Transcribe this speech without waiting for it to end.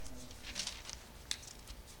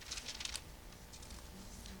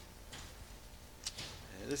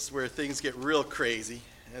This is where things get real crazy,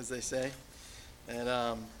 as they say.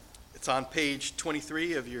 And it's on page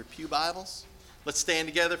 23 of your pew Bibles. Let's stand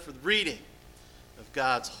together for the reading of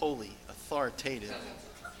God's holy, authoritative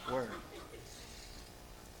word.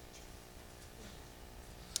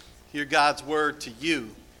 Hear God's word to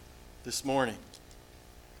you this morning.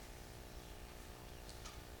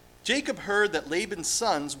 Jacob heard that Laban's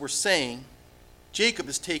sons were saying, "Jacob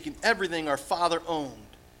has taken everything our father owned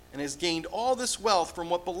and has gained all this wealth from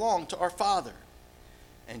what belonged to our father."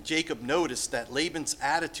 And Jacob noticed that Laban's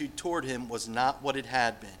attitude toward him was not what it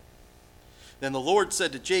had been. Then the Lord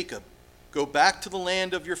said to Jacob, "Go back to the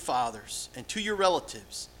land of your fathers and to your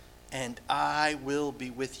relatives, and I will be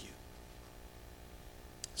with you."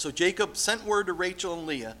 So Jacob sent word to Rachel and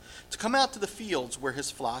Leah to come out to the fields where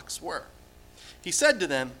his flocks were. He said to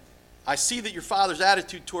them, "I see that your father's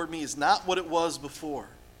attitude toward me is not what it was before,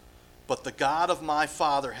 but the God of my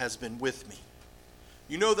father has been with me.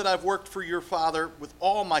 You know that I've worked for your father with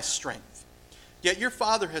all my strength. Yet your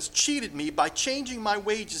father has cheated me by changing my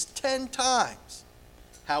wages 10 times.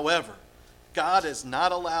 However, God has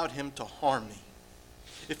not allowed him to harm me.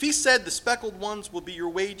 If he said the speckled ones will be your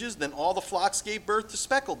wages, then all the flocks gave birth to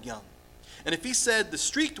speckled young. And if he said the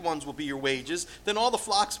streaked ones will be your wages, then all the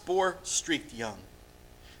flocks bore streaked young.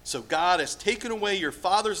 So God has taken away your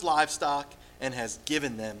father's livestock and has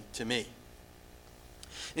given them to me.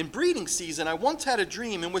 In breeding season, I once had a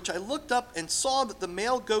dream in which I looked up and saw that the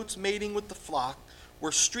male goats mating with the flock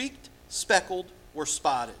were streaked, speckled, or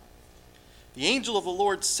spotted. The angel of the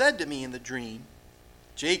Lord said to me in the dream,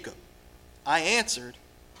 'Jacob.' I answered,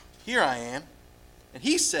 'Here I am.' And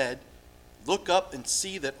he said, 'Look up and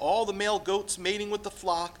see that all the male goats mating with the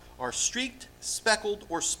flock are streaked, speckled,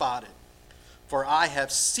 or spotted. For I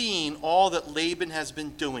have seen all that Laban has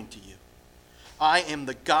been doing to you. I am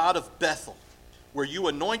the God of Bethel, where you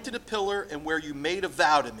anointed a pillar and where you made a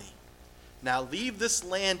vow to me. Now leave this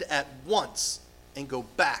land at once and go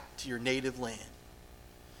back to your native land.'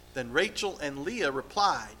 Then Rachel and Leah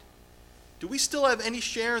replied, 'Do we still have any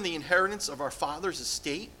share in the inheritance of our father's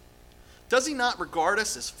estate? Does he not regard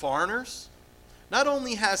us as foreigners? Not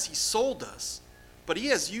only has he sold us, but he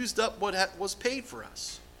has used up what was paid for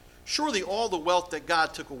us. Surely all the wealth that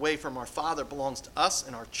God took away from our father belongs to us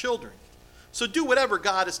and our children. So do whatever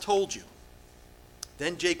God has told you.'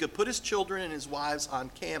 Then Jacob put his children and his wives on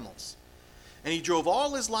camels, and he drove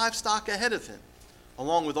all his livestock ahead of him,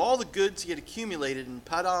 along with all the goods he had accumulated in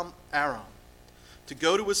Paddan Aram, to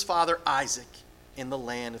go to his father Isaac in the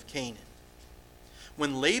land of Canaan.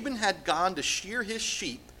 When Laban had gone to shear his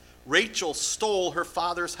sheep, Rachel stole her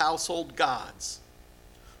father's household gods.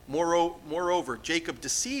 Moreover, Jacob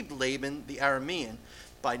deceived Laban the Aramean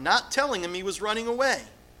by not telling him he was running away.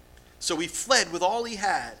 So he fled with all he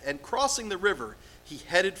had, and crossing the river, he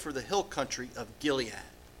headed for the hill country of Gilead.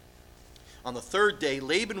 On the third day,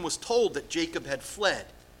 Laban was told that Jacob had fled.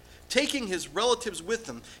 Taking his relatives with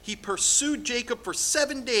him, he pursued Jacob for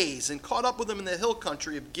 7 days and caught up with him in the hill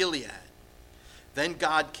country of Gilead. Then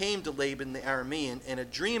God came to Laban the Aramean in a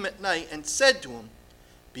dream at night and said to him,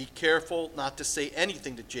 'Be careful not to say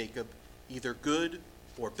anything to Jacob, either good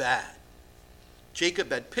or bad.'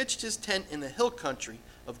 Jacob had pitched his tent in the hill country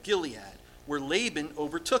of Gilead, where Laban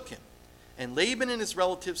overtook him, and Laban and his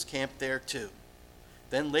relatives camped there too.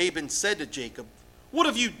 Then Laban said to Jacob, 'What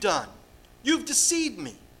have you done? You've deceived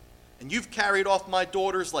me, and you've carried off my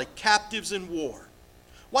daughters like captives in war.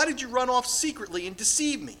 Why did you run off secretly and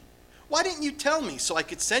deceive me? Why didn't you tell me so I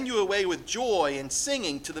could send you away with joy and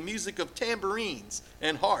singing to the music of tambourines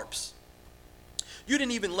and harps? You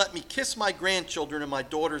didn't even let me kiss my grandchildren and my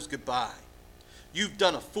daughters goodbye. You've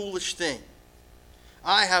done a foolish thing.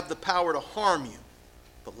 I have the power to harm you.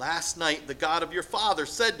 But last night the God of your father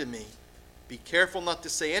said to me, "Be careful not to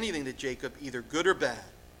say anything to Jacob, either good or bad."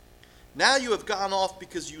 Now you have gone off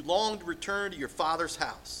because you long to return to your father's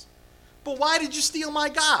house. But why did you steal my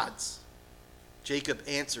gods?" Jacob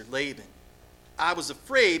answered Laban, "I was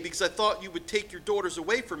afraid because I thought you would take your daughters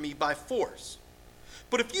away from me by force.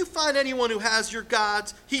 But if you find anyone who has your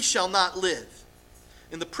gods, he shall not live.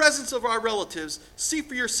 In the presence of our relatives, see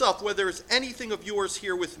for yourself whether there is anything of yours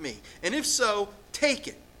here with me, and if so, take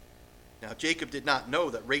it." Now Jacob did not know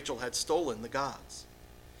that Rachel had stolen the gods.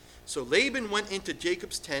 So Laban went into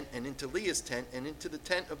Jacob's tent and into Leah's tent and into the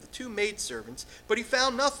tent of the 2 maidservants, but he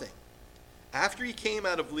found nothing. After he came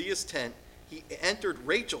out of Leah's tent, he entered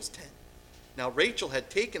Rachel's tent. Now Rachel had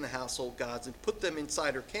taken the household gods and put them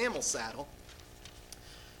inside her camel saddle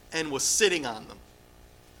and was sitting on them.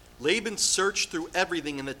 Laban searched through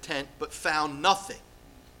everything in the tent but found nothing.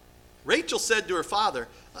 Rachel said to her father,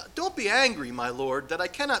 "Don't be angry, my lord, that I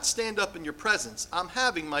cannot stand up in your presence. I'm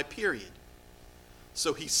having my period."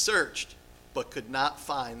 So he searched, but could not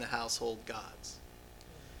find the household gods.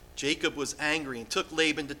 Jacob was angry and took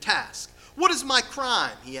Laban to task. "What is my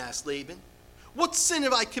crime?" he asked Laban. "What sin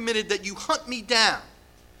have I committed that you hunt me down?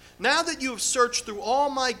 Now that you have searched through all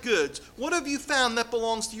my goods, what have you found that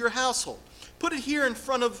belongs to your household? Put it here in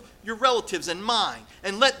front of your relatives and mine,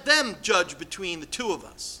 and let them judge between the two of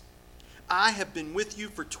us. I have been with you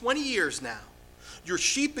for 20 years now. Your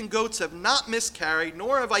sheep and goats have not miscarried,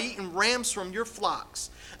 nor have I eaten rams from your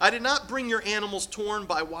flocks. I did not bring your animals torn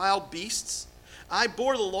by wild beasts. I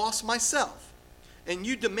bore the loss myself, and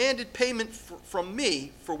you demanded payment from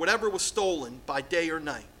me for whatever was stolen by day or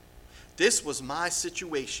night. This was my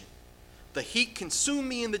situation. The heat consumed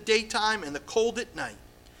me in the daytime and the cold at night,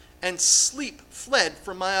 and sleep fled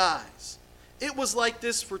from my eyes. It was like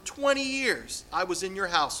this for 20 years I was in your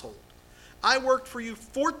household. I worked for you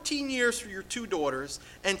 14 years for your 2 daughters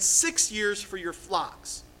and 6 years for your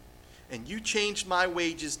flocks, and you changed my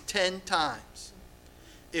wages 10 times.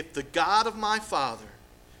 If the God of my father,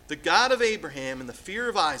 the God of Abraham and the fear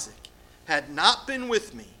of Isaac, had not been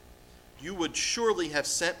with me, you would surely have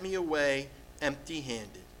sent me away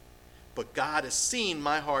empty-handed. But God has seen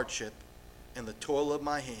my hardship and the toil of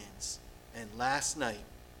my hands, and last night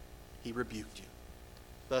he rebuked you."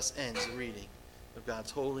 Thus ends the reading of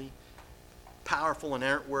God's holy, powerful, and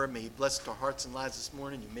inerrant word. May he bless our hearts and lives this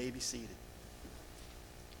morning. You may be seated.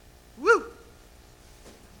 Woo!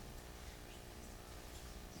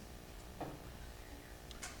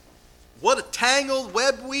 What a tangled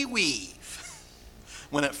web we weave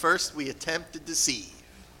when at first we attempt to deceive.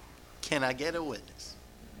 Can I get a witness?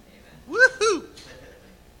 Woohoo!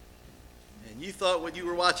 And you thought what you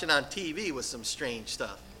were watching on TV was some strange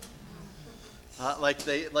stuff. Like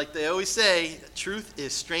they always say, truth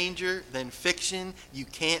is stranger than fiction. You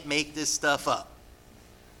can't make this stuff up.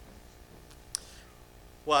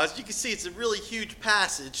 Well, as you can see, it's a really huge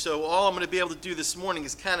passage. So all I'm going to be able to do this morning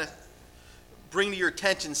is kind of bring to your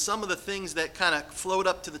attention some of the things that kind of float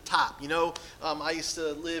up to the top. You know, I used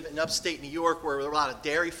to live in upstate New York where there were a lot of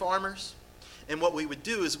dairy farmers. And what we would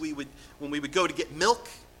do is when we would go to get milk,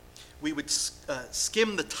 we would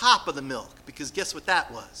skim the top of the milk, because guess what that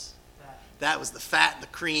was? That was the fat and the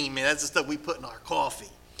cream, and that's the stuff we put in our coffee.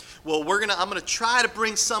 Well, I'm gonna try to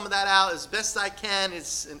bring some of that out as best I can,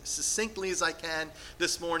 as succinctly as I can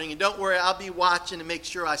this morning. And don't worry, I'll be watching to make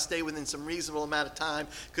sure I stay within some reasonable amount of time,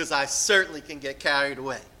 because I certainly can get carried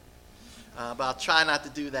away. But I'll try not to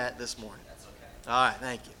do that this morning. That's okay. All right,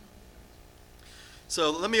 thank you. So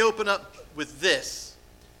let me open up with this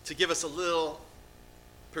to give us a little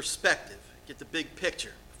perspective, get the big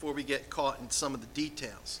picture before we get caught in some of the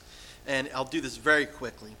details. And I'll do this very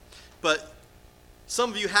quickly. But some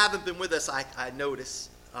of you haven't been with us, I notice,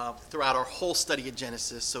 throughout our whole study of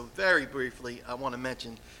Genesis. So very briefly, I want to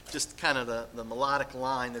mention just kind of the melodic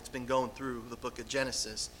line that's been going through the book of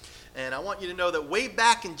Genesis. And I want you to know that way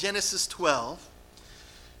back in Genesis 12,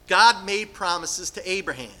 God made promises to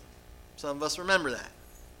Abraham. Some of us remember that.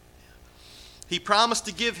 He promised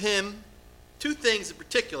to give him 2 things in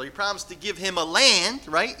particular. He promised to give him a land,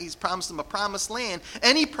 right? He's promised him a promised land.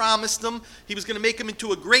 And he promised him he was going to make him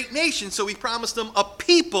into a great nation. So he promised him a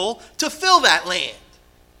people to fill that land.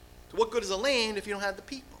 So what good is a land if you don't have the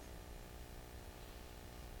people?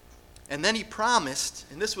 And then he promised,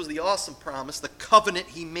 and this was the awesome promise, the covenant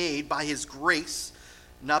he made by his grace,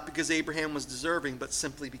 not because Abraham was deserving, but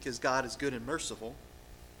simply because God is good and merciful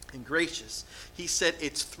and gracious. He said,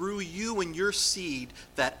 it's through you and your seed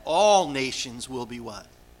that all nations will be what?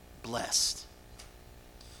 Blessed.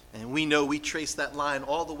 And we know we trace that line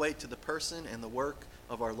all the way to the person and the work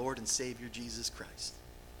of our Lord and Savior Jesus Christ.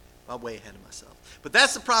 I'm way ahead of myself. But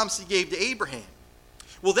that's the promise he gave to Abraham.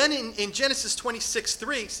 Well, then in Genesis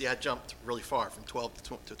 26:3, see, I jumped really far from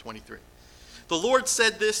 12 to 23. The Lord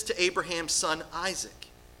said this to Abraham's son Isaac.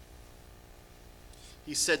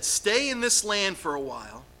 He said, stay in this land for a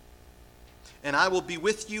while, and I will be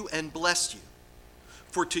with you and bless you.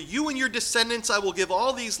 For to you and your descendants I will give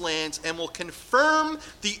all these lands, and will confirm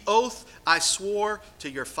the oath I swore to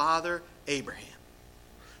your father Abraham.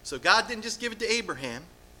 So God didn't just give it to Abraham,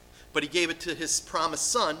 but he gave it to his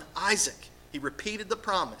promised son Isaac. He repeated the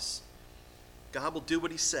promise. God will do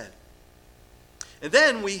what he said. And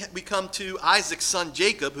then we come to Isaac's son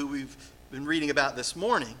Jacob, who we've been reading about this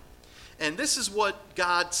morning. And this is what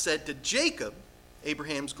God said to Jacob,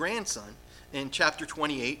 Abraham's grandson, in chapter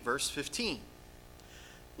 28, verse 15.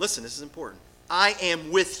 Listen, this is important. I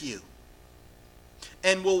am with you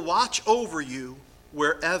and will watch over you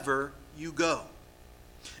wherever you go.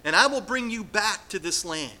 And I will bring you back to this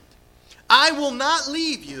land. I will not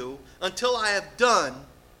leave you until I have done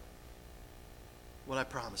what I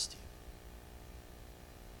promised you.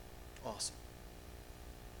 Awesome.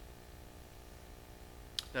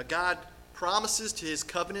 Now, God promises to his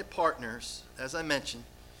covenant partners, as I mentioned,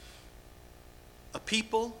 a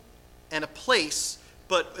people and a place.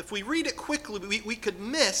 But if we read it quickly, we could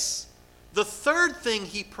miss the third thing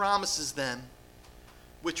he promises them,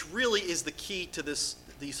 which really is the key to these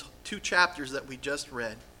 2 chapters that we just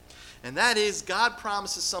read. And that is, God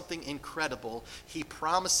promises something incredible. He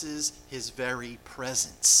promises his very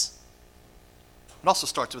presence. It also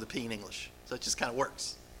starts with a P in English, so it just kind of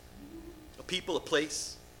works. A people, a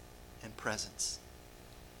place, and presence.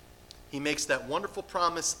 He makes that wonderful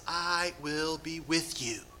promise, I will be with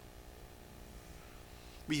you.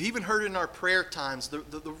 We've even heard it in our prayer times.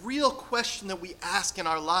 The real question that we ask in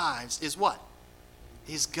our lives is what?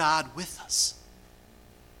 Is God with us?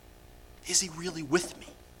 Is he really with me?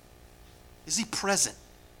 Is he present?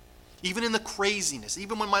 Even in the craziness,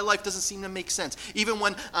 even when my life doesn't seem to make sense, even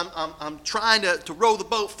when I'm trying to row the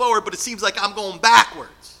boat forward, but it seems like I'm going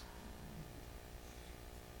backwards.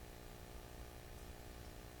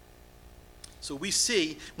 So we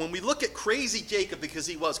see, when we look at crazy Jacob, because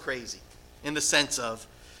he was crazy, in the sense of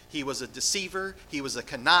he was a deceiver, he was a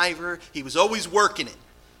conniver, he was always working it.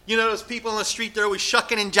 You know those people on the street, they're always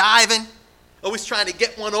shucking and jiving, always trying to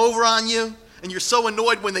get one over on you, and you're so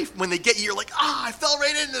annoyed when they get you, you're like, I fell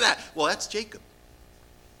right into that. Well, that's Jacob.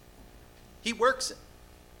 He works it.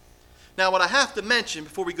 Now, what I have to mention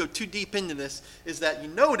before we go too deep into this is that you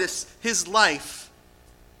notice his life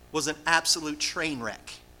was an absolute train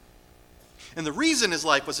wreck. And the reason his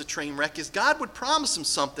life was a train wreck is God would promise him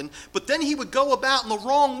something, but then he would go about in the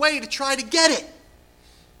wrong way to try to get it.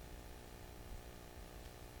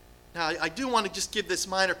 Now, I do want to just give this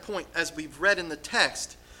minor point as we've read in the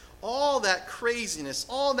text. All that craziness,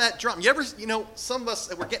 all that drama. Some of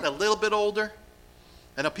us, we're getting a little bit older.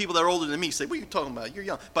 I know people that are older than me say, what are you talking about? You're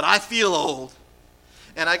young. But I feel old.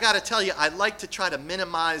 And I got to tell you, I like to try to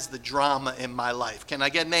minimize the drama in my life. Can I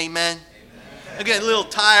get an amen? I'm getting a little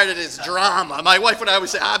tired of this drama. My wife and I would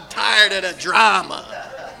say, I'm tired of the drama.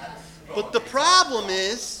 But the problem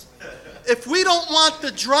is, if we don't want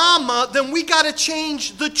the drama, then we got to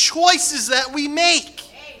change the choices that we make.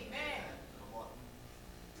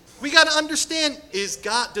 We got to understand,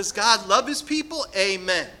 does God love his people?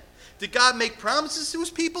 Amen. Did God make promises to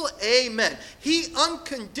his people? Amen. He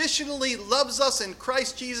unconditionally loves us in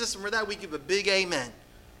Christ Jesus, and for that we give a big amen.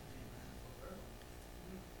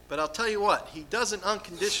 But I'll tell you what, he doesn't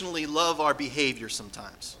unconditionally love our behavior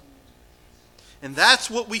sometimes. And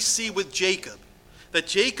that's what we see with Jacob. That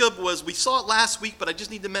Jacob we saw it last week, but I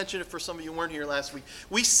just need to mention it for some of you who weren't here last week.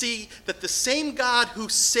 We see that the same God who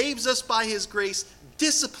saves us by his grace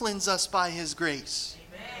disciplines us by his grace.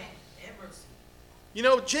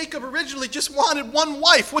 Amen. Jacob originally just wanted one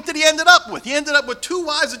wife. What did he end up with? He ended up with 2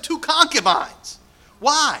 wives and 2 concubines.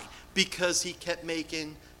 Why? Because he kept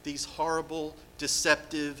making these horrible,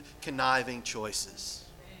 deceptive, conniving choices.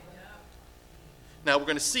 Now, we're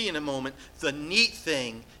going to see in a moment, the neat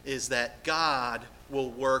thing is that God will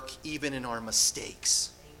work even in our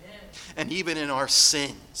mistakes. Amen. And even in our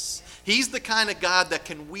sins. He's the kind of God that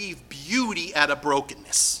can weave beauty out of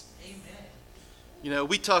brokenness. Amen.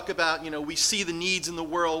 We talk about, we see the needs in the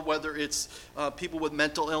world, whether it's people with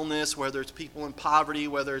mental illness, whether it's people in poverty,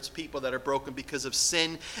 whether it's people that are broken because of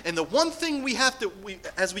sin. And the one thing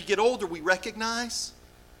as we get older, we recognize,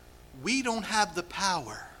 we don't have the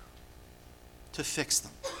power to fix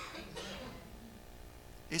them.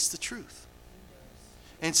 It's the truth.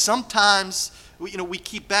 And sometimes, we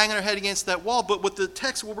keep banging our head against that wall, but what we're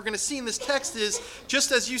going to see in this text is,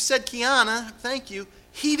 just as you said, Kiana, thank you,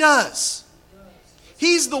 he does.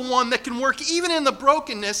 He's the one that can work even in the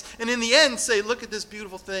brokenness and in the end say, look at this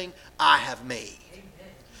beautiful thing I have made. Amen.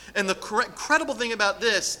 And the incredible thing about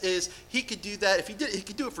this is he could do that. If he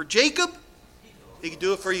could do it for Jacob, he could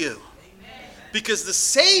do it for you. Amen. Because the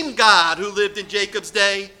same God who lived in Jacob's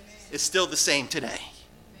day is still the same today.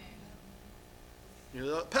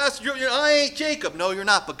 Pastor, I ain't Jacob. No, you're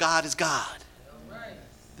not, but God is God.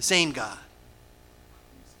 The same God.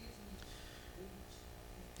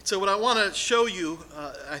 So what I want to show you,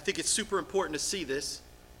 I think it's super important to see this.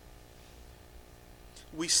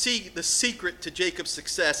 We see the secret to Jacob's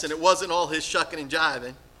success, and it wasn't all his shucking and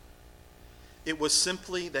jiving. It was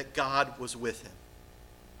simply that God was with him.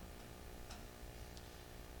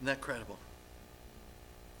 Isn't that credible?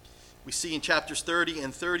 We see in chapters 30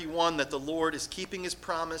 and 31 that the Lord is keeping his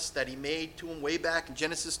promise that he made to him way back in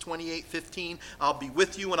Genesis 28:15. I'll be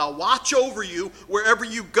with you and I'll watch over you wherever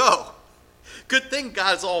you go. Good thing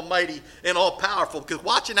God's almighty and all-powerful, because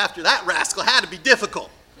watching after that rascal had to be difficult.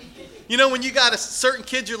 When you got certain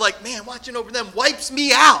kids, you're like, man, watching over them wipes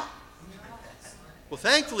me out. Well,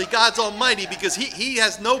 thankfully, God's almighty because he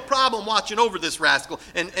has no problem watching over this rascal.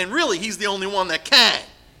 And really, he's the only one that can.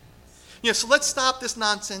 So let's stop this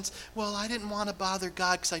nonsense. Well, I didn't want to bother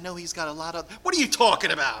God because I know he's got a lot of... What are you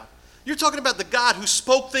talking about? You're talking about the God who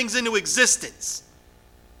spoke things into existence.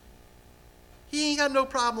 He ain't got no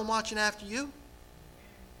problem watching after you.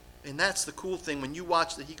 And that's the cool thing. When you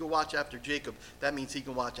watch that he can watch after Jacob, that means he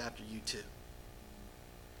can watch after you too.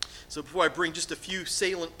 So before I bring just a few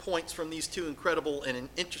salient points from these two incredible and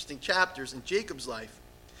interesting chapters in Jacob's life,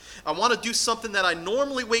 I want to do something that I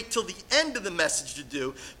normally wait till the end of the message to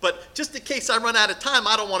do, but just in case I run out of time,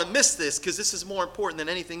 I don't want to miss this because this is more important than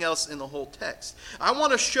anything else in the whole text. I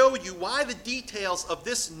want to show you why the details of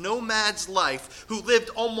this nomad's life who lived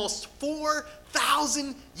almost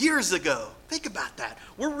 4,000 years ago. Think about that.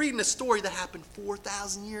 We're reading a story that happened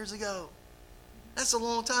 4,000 years ago. That's a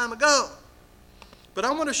long time ago. But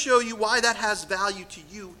I want to show you why that has value to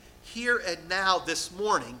you here and now this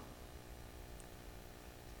morning.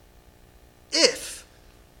 If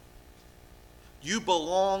you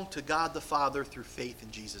belong to God the Father through faith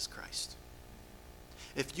in Jesus Christ.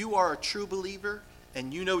 If you are a true believer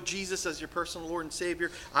and you know Jesus as your personal Lord and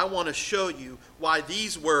Savior, I want to show you why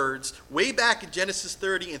these words, way back in Genesis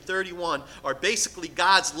 30 and 31, are basically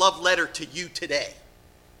God's love letter to you today.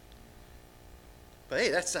 But hey,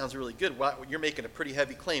 that sounds really good. You're making a pretty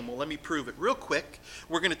heavy claim. Well, let me prove it real quick.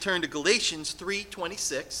 We're going to turn to Galatians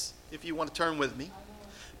 3:26, if you want to turn with me.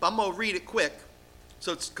 But I'm going to read it quick.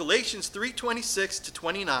 So it's Galatians 3:26 to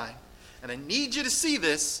 29. And I need you to see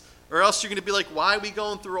this, or else you're going to be like, why are we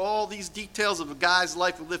going through all these details of a guy's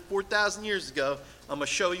life who lived 4,000 years ago? I'm going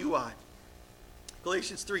to show you why.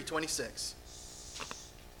 Galatians 3:26.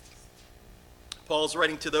 Paul's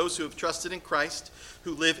writing to those who have trusted in Christ,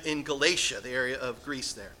 who live in Galatia, the area of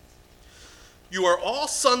Greece there. You are all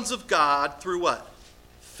sons of God through what?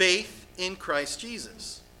 Faith in Christ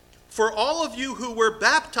Jesus. For all of you who were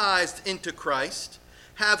baptized into Christ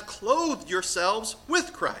have clothed yourselves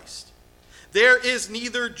with Christ. There is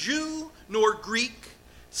neither Jew nor Greek,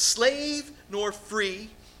 slave nor free,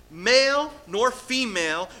 male nor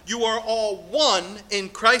female. You are all one in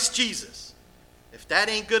Christ Jesus. If that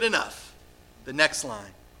ain't good enough, the next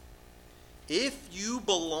line. If you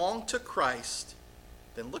belong to Christ,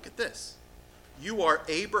 then look at this. You are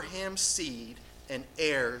Abraham's seed and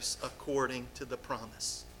heirs according to the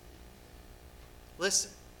promise.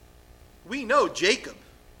 Listen, we know Jacob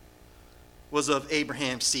was of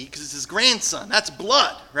Abraham's seed because it's his grandson. That's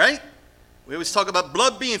blood, right? We always talk about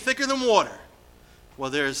blood being thicker than water.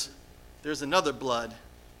 Well, there's another blood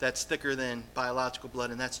that's thicker than biological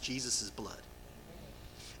blood, and that's Jesus' blood.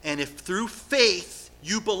 And if through faith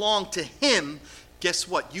you belong to him, guess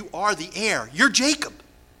what? You are the heir. You're Jacob.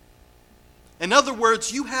 In other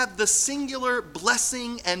words, you have the singular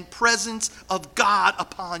blessing and presence of God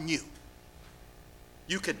upon you.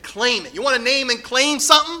 You could claim it. You want to name and claim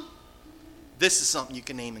something? This is something you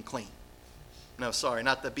can name and claim. No, sorry,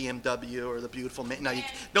 not the BMW or the beautiful man. No, you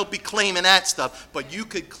don't be claiming that stuff. But you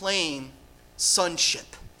could claim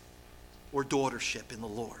sonship or daughtership in the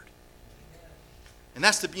Lord. And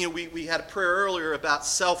that's we had a prayer earlier about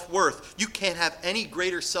self-worth. You can't have any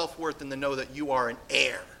greater self-worth than to know that you are an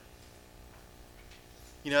heir.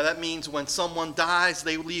 That means when someone dies,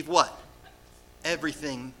 they leave what?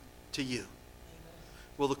 Everything to you.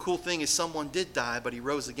 Well, the cool thing is someone did die, but he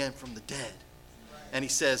rose again from the dead. And he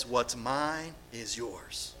says, what's mine is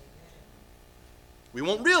yours. We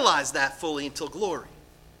won't realize that fully until glory,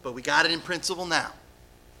 but we got it in principle now.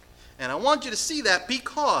 And I want you to see that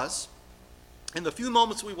because in the few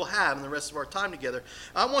moments we will have in the rest of our time together,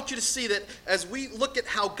 I want you to see that as we look at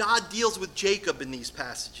how God deals with Jacob in these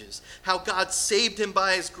passages, how God saved him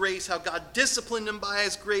by his grace, how God disciplined him by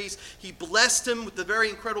his grace, he blessed him with the very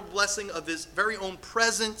incredible blessing of his very own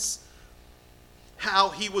presence, how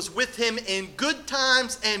he was with him in good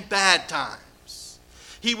times and bad times.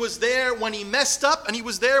 He was there when he messed up, and he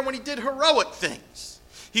was there when he did heroic things.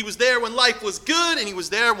 He was there when life was good, and he was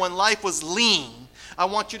there when life was lean. I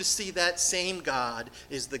want you to see that same God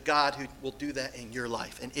is the God who will do that in your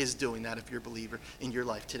life and is doing that if you're a believer in your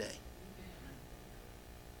life today.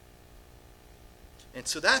 And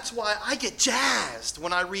so that's why I get jazzed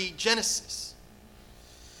when I read Genesis.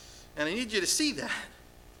 And I need you to see that.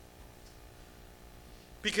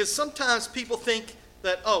 Because sometimes people think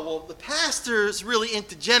that, oh, well, the pastor is really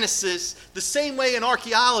into Genesis the same way an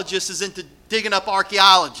archaeologist is into digging up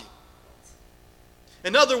archaeology.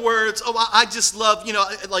 In other words, oh, I just love,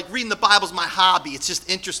 like reading the Bible is my hobby. It's just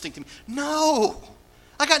interesting to me. No,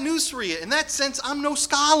 I got news for you. In that sense, I'm no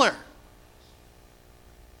scholar.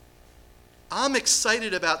 I'm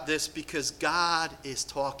excited about this because God is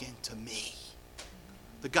talking to me.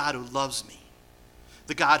 the God who loves me,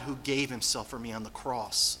 the God who gave himself for me on the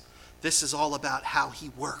cross. This is all about how he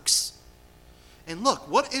works. And look,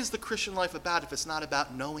 what is the Christian life about if it's not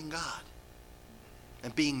about knowing God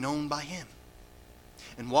and being known by him?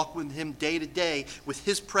 And walk with him day to day,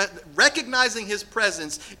 with recognizing his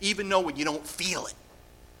presence, even though when you don't feel it.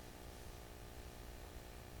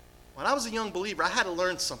 When I was a young believer, I had to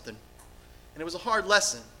learn something, and it was a hard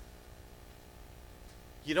lesson.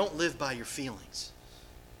 You don't live by your feelings,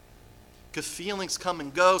 because feelings come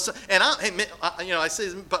and go. So, and I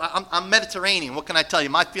say, but I'm Mediterranean. What can I tell you?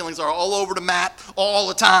 My feelings are all over the map all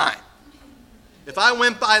the time. If I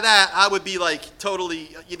went by that, I would be like totally.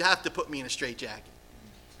 You'd have to put me in a straitjacket.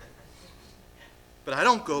 But I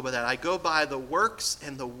don't go by that. I go by the works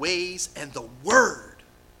and the ways and the word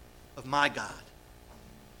of my God.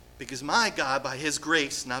 Because my God, by his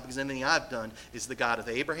grace, not because of anything I've done, is the God of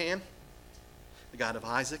Abraham, the God of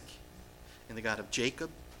Isaac, and the God of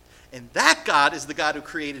Jacob. And that God is the God who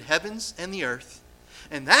created heavens and the earth.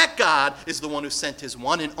 And that God is the one who sent his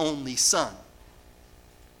one and only Son,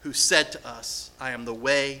 who said to us, I am the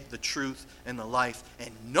way, the truth, and the life,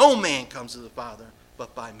 and no man comes to the Father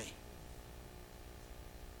but by me.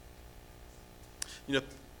 You know,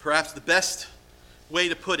 perhaps the best way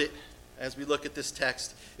to put it as we look at this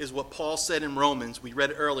text is what Paul said in Romans. We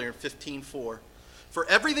read it earlier in 15:4. For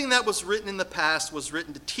everything that was written in the past was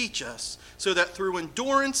written to teach us, so that through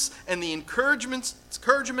endurance and the encouragement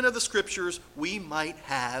of the Scriptures, we might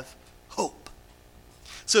have hope.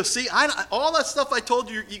 So see, all that stuff I told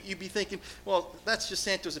you, you'd be thinking, well, that's just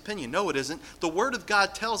Santo's opinion. No, it isn't. The Word of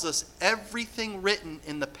God tells us everything written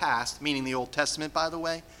in the past, meaning the Old Testament, by the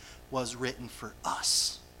way, was written for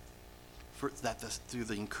us. Through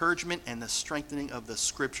the encouragement and the strengthening of the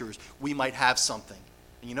Scriptures, we might have something.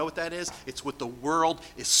 And you know what that is? It's what the world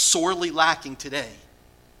is sorely lacking today.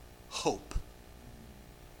 Hope.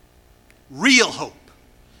 Real hope.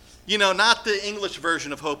 You know, not the English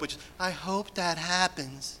version of hope, which is, I hope that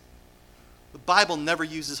happens. The Bible never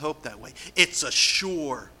uses hope that way. It's a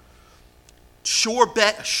sure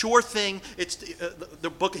bet, a sure thing. It's the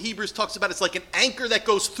book of Hebrews talks about it's like an anchor that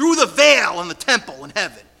goes through the veil in the temple in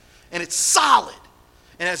heaven. And it's solid.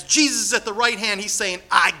 And as Jesus is at the right hand, he's saying,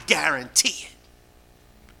 I guarantee it.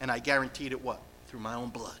 And I guaranteed it what? Through my own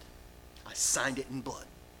blood. I signed it in blood.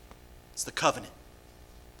 It's the covenant.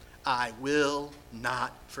 I will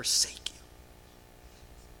not forsake you.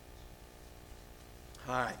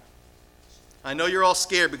 All right. I know you're all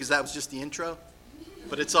scared because that was just the intro,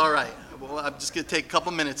 but it's all right. Well, I'm just going to take a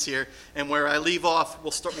couple minutes here, and where I leave off,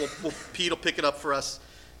 Pete will pick it up for us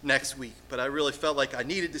next week. But I really felt like I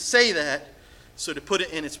needed to say that, so to put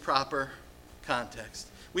it in its proper context.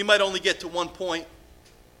 We might only get to one point,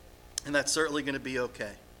 and that's certainly going to be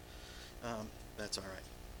okay. That's all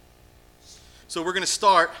right. So we're going to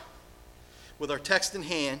start with our text in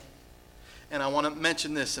hand, and I want to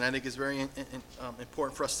mention this, and I think it's very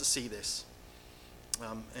important for us to see this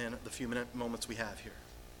in the few moments we have here.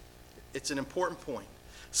 It's an important point.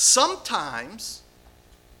 Sometimes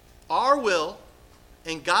our will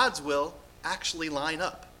and God's will actually line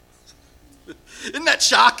up. Isn't that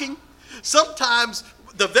shocking? Sometimes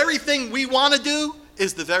the very thing we want to do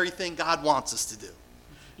is the very thing God wants us to do.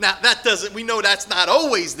 Now, we know that's not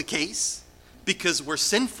always the case because we're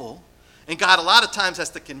sinful. And God a lot of times has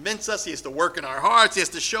to convince us. He has to work in our hearts. He has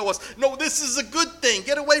to show us, no, this is a good thing.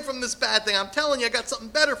 Get away from this bad thing. I'm telling you, I got something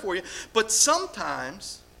better for you. But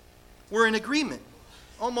sometimes we're in agreement,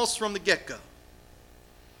 almost from the get-go.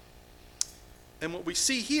 And what we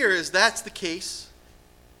see here is that's the case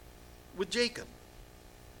with Jacob.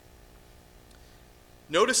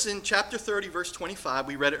 Notice in chapter 30, verse 25,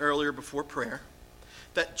 we read it earlier before prayer,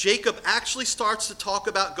 that Jacob actually starts to talk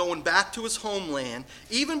about going back to his homeland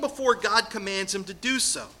even before God commands him to do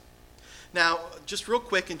so. Now, just real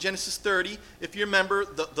quick, in Genesis 30, if you remember,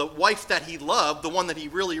 the wife that he loved, the one that he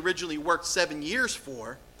really originally worked 7 years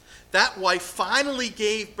for, that wife finally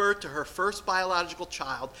gave birth to her first biological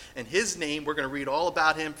child, and his name, we're going to read all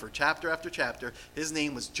about him for chapter after chapter, his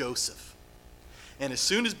name was Joseph. And as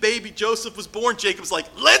soon as baby Joseph was born, Jacob's like,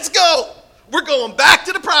 let's go! We're going back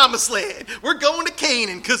to the promised land. We're going to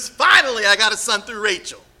Canaan because finally I got a son through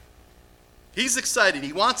Rachel. He's excited.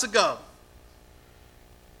 He wants to go.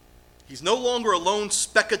 He's no longer a lone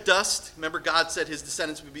speck of dust. Remember, God said his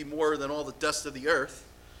descendants would be more than all the dust of the earth.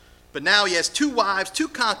 But now he has 2 wives, 2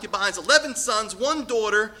 concubines, 11 sons, 1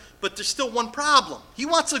 daughter, but there's still one problem. He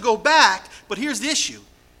wants to go back, but here's the issue.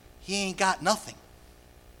 He ain't got nothing.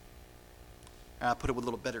 I'll put it with a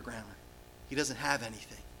little better grammar. He doesn't have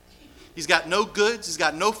anything. He's got no goods. He's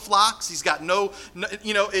got no flocks. He's got no,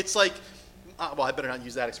 it's like well, I better not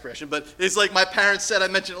use that expression, but it's like my parents said, I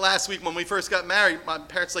mentioned it last week when we first got married, my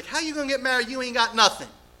parents were like, how you going to get married? You ain't got nothing.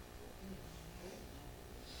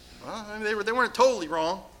 Well, I mean, they weren't totally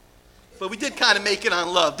wrong, but we did kind of make it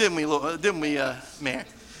on love, didn't we, Mary?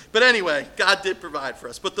 But anyway, God did provide for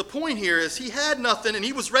us. But the point here is he had nothing and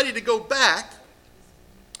he was ready to go back.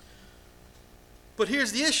 But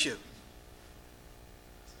here's the issue.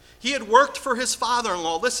 He had worked for his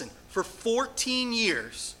father-in-law, listen, for 14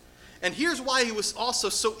 years. And here's why he was also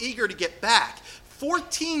so eager to get back.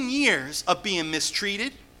 14 years of being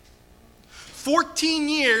mistreated. 14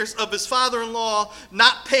 years of his father-in-law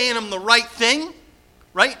not paying him the right thing,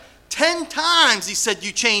 right? 10 times he said,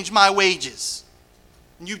 you changed my wages.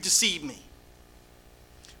 And you deceived me.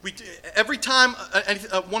 Every time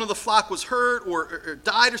one of the flock was hurt or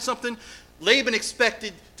died or something, Laban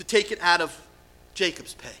expected to take it out of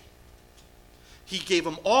Jacob's pay. He gave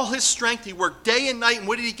him all his strength. He worked day and night. And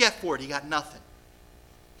what did he get for it? He got nothing.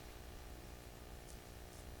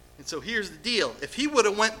 And so here's the deal. If he would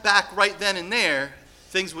have went back right then and there,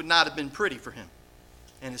 things would not have been pretty for him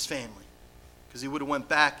and his family. Because he would have went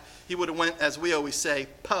back, he would have went, as we always say,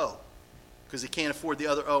 po. Because he can't afford the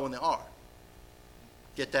other O and the R.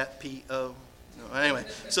 Get that? P-O? No, anyway,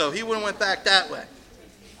 so he would have went back that way.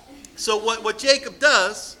 So what Jacob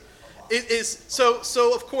does is,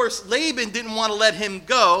 so of course, Laban didn't want to let him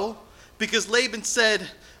go because Laban said,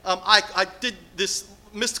 I did this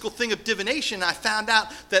mystical thing of divination. I found out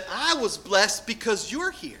that I was blessed because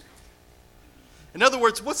you're here. In other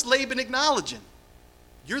words, what's Laban acknowledging?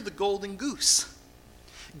 You're the golden goose.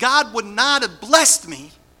 God would not have blessed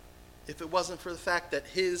me if it wasn't for the fact that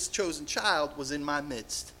his chosen child was in my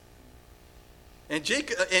midst. And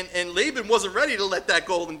Laban wasn't ready to let that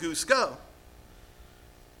golden goose go.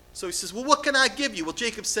 So he says, well, what can I give you? Well,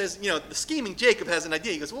 Jacob says, the scheming Jacob has an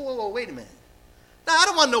idea. He goes, whoa, wait a minute. No, I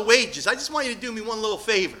don't want no wages. I just want you to do me one little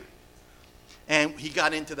favor. And he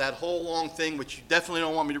got into that whole long thing, which you definitely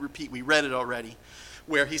don't want me to repeat. We read it already,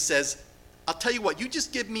 where he says, I'll tell you what, you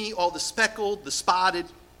just give me all the speckled, the spotted,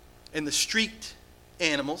 and the streaked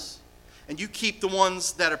animals, and you keep the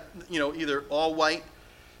ones that are, either all white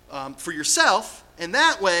for yourself, and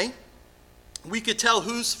that way we could tell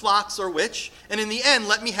whose flocks are which, and in the end,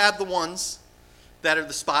 let me have the ones that are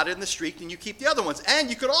the spotted and the streaked, and you keep the other ones. And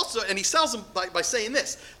you could also, and he sells them by saying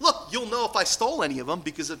this, look, you'll know if I stole any of them,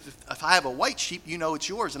 because if I have a white sheep, you know it's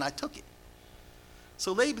yours, and I took it.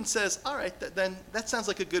 So Laban says, all right, then that sounds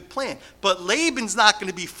like a good plan. But Laban's not going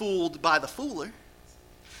to be fooled by the fooler.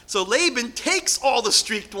 So Laban takes all the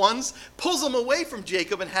streaked ones, pulls them away from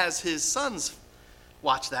Jacob, and has his sons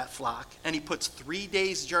watch that flock. And he puts 3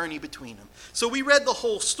 days' journey between them. So we read the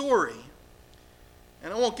whole story.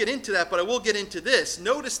 And I won't get into that, but I will get into this.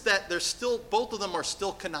 Notice that both of them are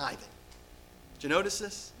still conniving. Did you notice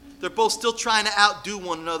this? They're both still trying to outdo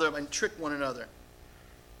one another and trick one another.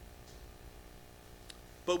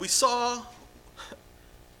 But we saw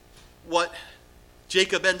what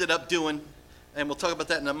Jacob ended up doing, and we'll talk about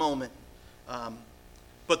that in a moment.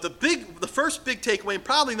 But the first big takeaway, and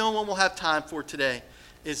probably no one will have time for today,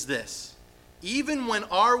 is this. Even when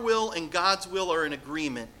our will and God's will are in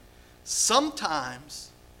agreement,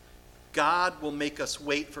 sometimes God will make us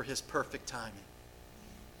wait for his perfect timing.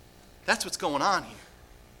 That's what's going on here.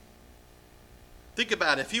 Think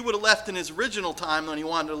about it. If he would have left in his original time when he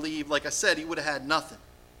wanted to leave, like I said, he would have had nothing.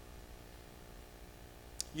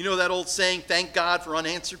 You know that old saying, thank God for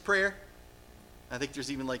unanswered prayer? I think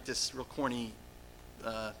there's even like this real corny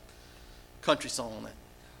country song on that.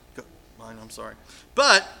 Mine, I'm sorry.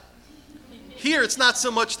 But here it's not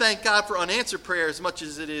so much thank God for unanswered prayer as much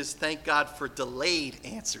as it is thank God for delayed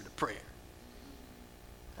answer to prayer.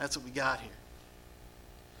 That's what we got here.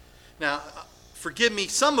 Now, forgive me,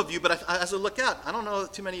 some of you, but as I look out, I don't know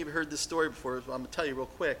that too many of you have heard this story before, but I'm going to tell you real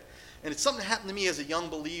quick. And it's something that happened to me as a young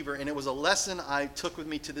believer, and it was a lesson I took with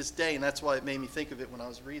me to this day, and that's why it made me think of it when I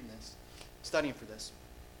was reading this, studying for this.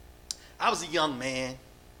 I was a young man.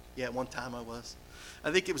 Yeah, at one time I was.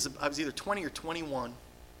 I think I was either 20 or 21.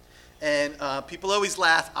 And people always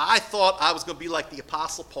laugh. I thought I was going to be like the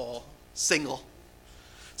Apostle Paul, single,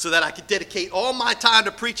 so that I could dedicate all my time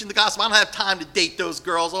to preaching the gospel. I don't have time to date those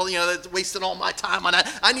girls. That's wasting all my time on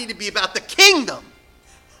that. I need to be about the kingdom.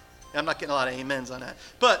 I'm not getting a lot of amens on that.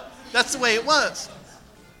 But that's the way it was.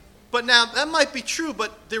 But now, that might be true,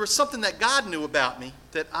 but there was something that God knew about me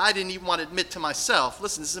that I didn't even want to admit to myself.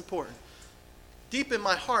 Listen, this is important. Deep in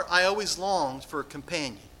my heart, I always longed for a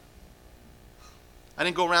companion. I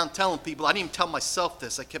didn't go around telling people. I didn't even tell myself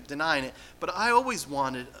this. I kept denying it. But I always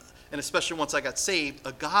wanted, and especially once I got saved,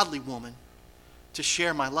 a godly woman to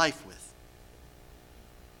share my life with.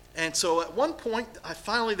 And so at one point,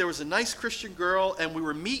 there was a nice Christian girl, and we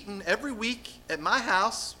were meeting every week at my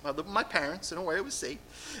house. I lived with my parents in a way it was safe.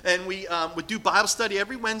 And we would do Bible study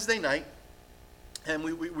every Wednesday night. And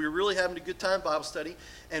we were really having a good time Bible study.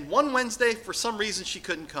 And one Wednesday, for some reason, she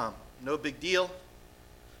couldn't come. No big deal.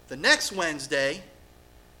 The next Wednesday,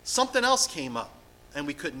 something else came up, and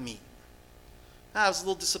we couldn't meet. I was a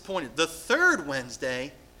little disappointed. The third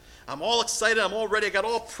Wednesday, I'm all excited. I'm all ready. I got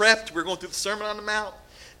all prepped. We're going through the Sermon on the Mount.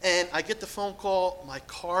 And I get the phone call. My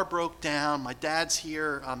car broke down. My dad's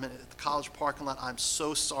here. I'm at the college parking lot. I'm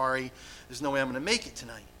so sorry. There's no way I'm going to make it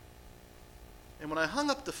tonight. And when I hung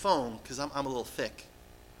up the phone, because I'm a little thick,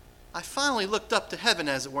 I finally looked up to heaven,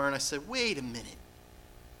 as it were, and I said, wait a minute.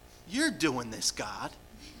 You're doing this, God.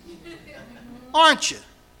 Aren't you?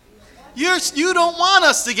 You don't want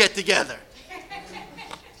us to get together.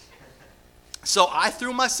 So I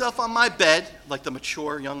threw myself on my bed, like the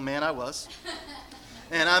mature young man I was.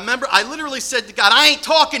 And I remember I literally said to God, I ain't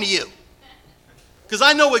talking to you. Because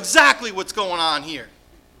I know exactly what's going on here.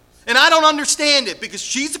 And I don't understand it, because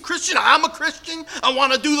she's a Christian, I'm a Christian, I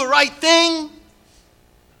want to do the right thing.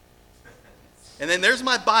 And then there's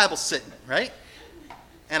my Bible sitting, right?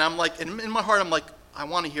 And I'm like, in my heart, I'm like, I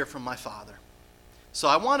want to hear from my Father. So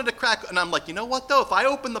I wanted to crack, and I'm like, you know what though? If I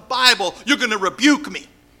open the Bible, you're going to rebuke me.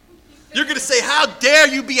 You're going to say, how dare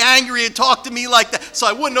you be angry and talk to me like that? So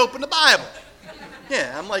I wouldn't open the Bible.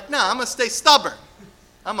 Yeah, I'm like, no, I'm going to stay stubborn.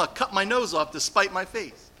 I'm going to cut my nose off to spite my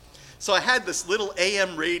face. So I had this little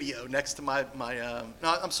AM radio next to no,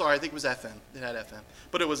 I'm sorry, I think it was FM. It had FM.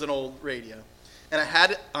 But it was an old radio. And I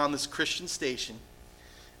had it on this Christian station.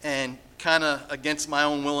 And kind of against my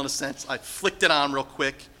own will in a sense, I flicked it on real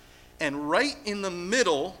quick. And right in the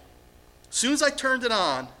middle, as soon as I turned it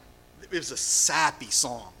on, it was a sappy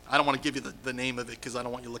song. I don't want to give you the name of it because I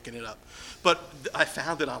don't want you looking it up. But I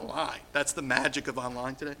found it online. That's the magic of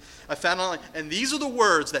online today. I found it online. And these are the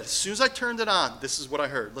words that as soon as I turned it on, this is what I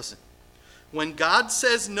heard. Listen. When God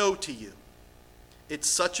says no to you, it's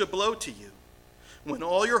such a blow to you. When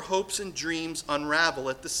all your hopes and dreams unravel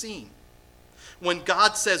at the seam. When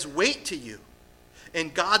God says wait to you,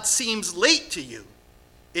 and God seems late to you,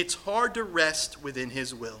 it's hard to rest within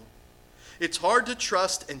his will. It's hard to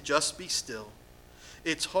trust and just be still.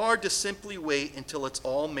 It's hard to simply wait until it's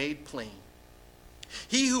all made plain.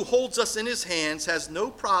 He who holds us in his hands has no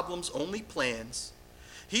problems, only plans.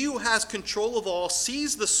 He who has control of all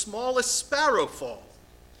sees the smallest sparrow fall.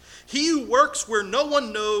 He who works where no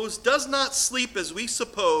one knows does not sleep as we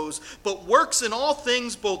suppose, but works in all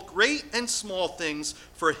things, both great and small things,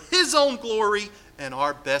 for his own glory and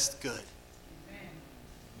our best good. Amen.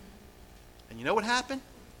 And you know what happened?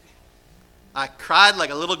 I cried like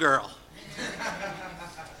a little girl.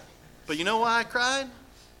 But you know why I cried?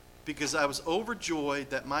 Because I was overjoyed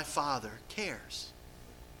that my Father cares.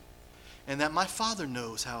 And that my Father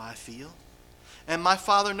knows how I feel. And my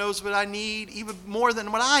Father knows what I need even more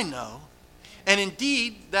than what I know. And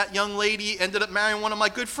indeed, that young lady ended up marrying one of my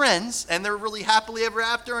good friends, and they're really happily ever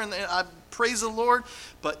after, and I praise the Lord.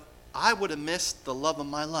 But I would have missed the love of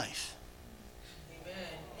my life. Amen.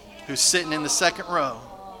 Who's sitting in the second row.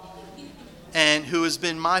 And who has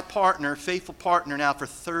been my partner, faithful partner now for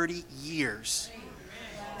 30 years.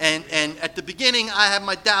 And at the beginning, I had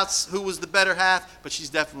my doubts who was the better half, but she's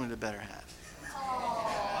definitely the better half.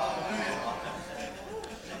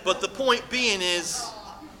 But the point being is,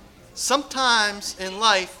 sometimes in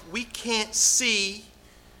life, we can't see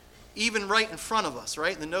even right in front of us,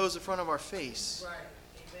 right? The nose in front of our face. Right.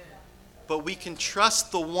 Amen. But we can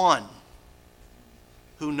trust the one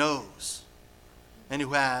who knows and who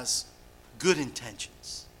has good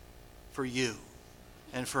intentions for you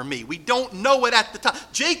and for me. We don't know it at the time.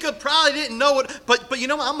 Jacob probably didn't know it, but you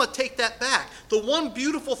know what? I'm going to take that back. The one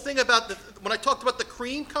beautiful thing about when I talked about the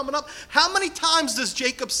cream coming up, how many times does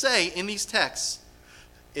Jacob say in these texts,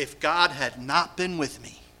 if God had not been with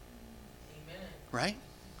me? Amen. Right?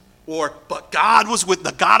 Or, but God was with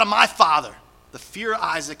the God of my father. The fear of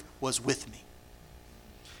Isaac was with me.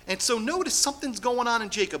 And so notice something's going on in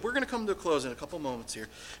Jacob. We're going to come to a close in a couple moments here.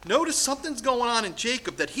 Notice something's going on in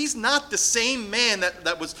Jacob, that he's not the same man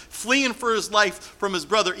that was fleeing for his life from his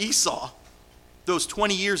brother Esau those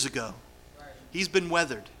 20 years ago. Right. He's been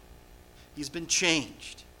weathered. He's been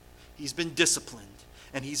changed. He's been disciplined.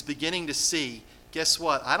 And he's beginning to see, guess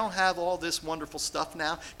what? I don't have all this wonderful stuff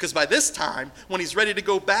now. Because by this time, when he's ready to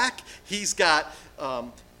go back, he's got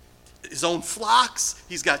his own flocks,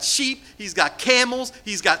 he's got sheep, he's got camels,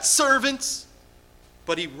 he's got servants.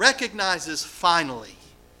 But he recognizes finally,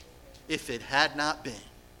 if it had not been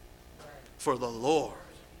for the Lord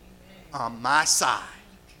on my side,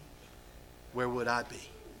 where would I be?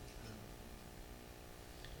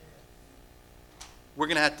 we're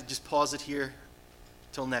going to have to just pause it here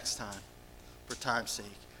till next time for time's sake.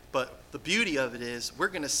 But the beauty of it is we're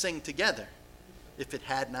going to sing together if it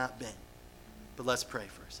had not been. But let's pray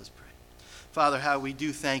first. Let's pray. Father, how we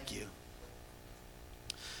do thank you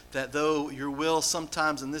that though your will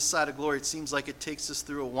sometimes on this side of glory, it seems like it takes us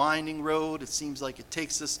through a winding road. It seems like it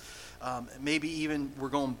takes us, maybe even we're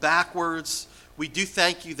going backwards. We do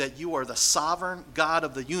thank you that you are the sovereign God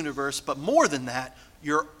of the universe, but more than that,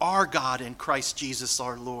 you're our God in Christ Jesus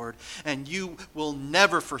our Lord, and you will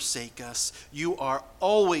never forsake us. You are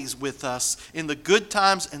always with us in the good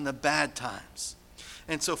times and the bad times.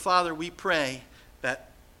 And so, Father, we pray that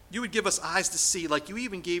you would give us eyes to see, like you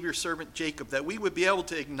even gave your servant Jacob, that we would be able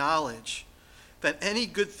to acknowledge that any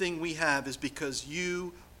good thing we have is because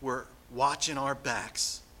you were watching our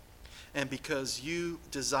backs and because you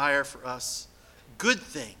desire for us good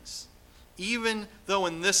things, even though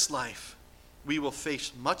in this life we will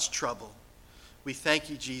face much trouble. We thank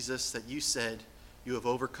you, Jesus, that you said you have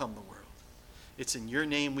overcome the world. It's in your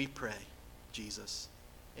name we pray, Jesus.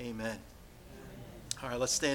 Amen. All right, let's stand.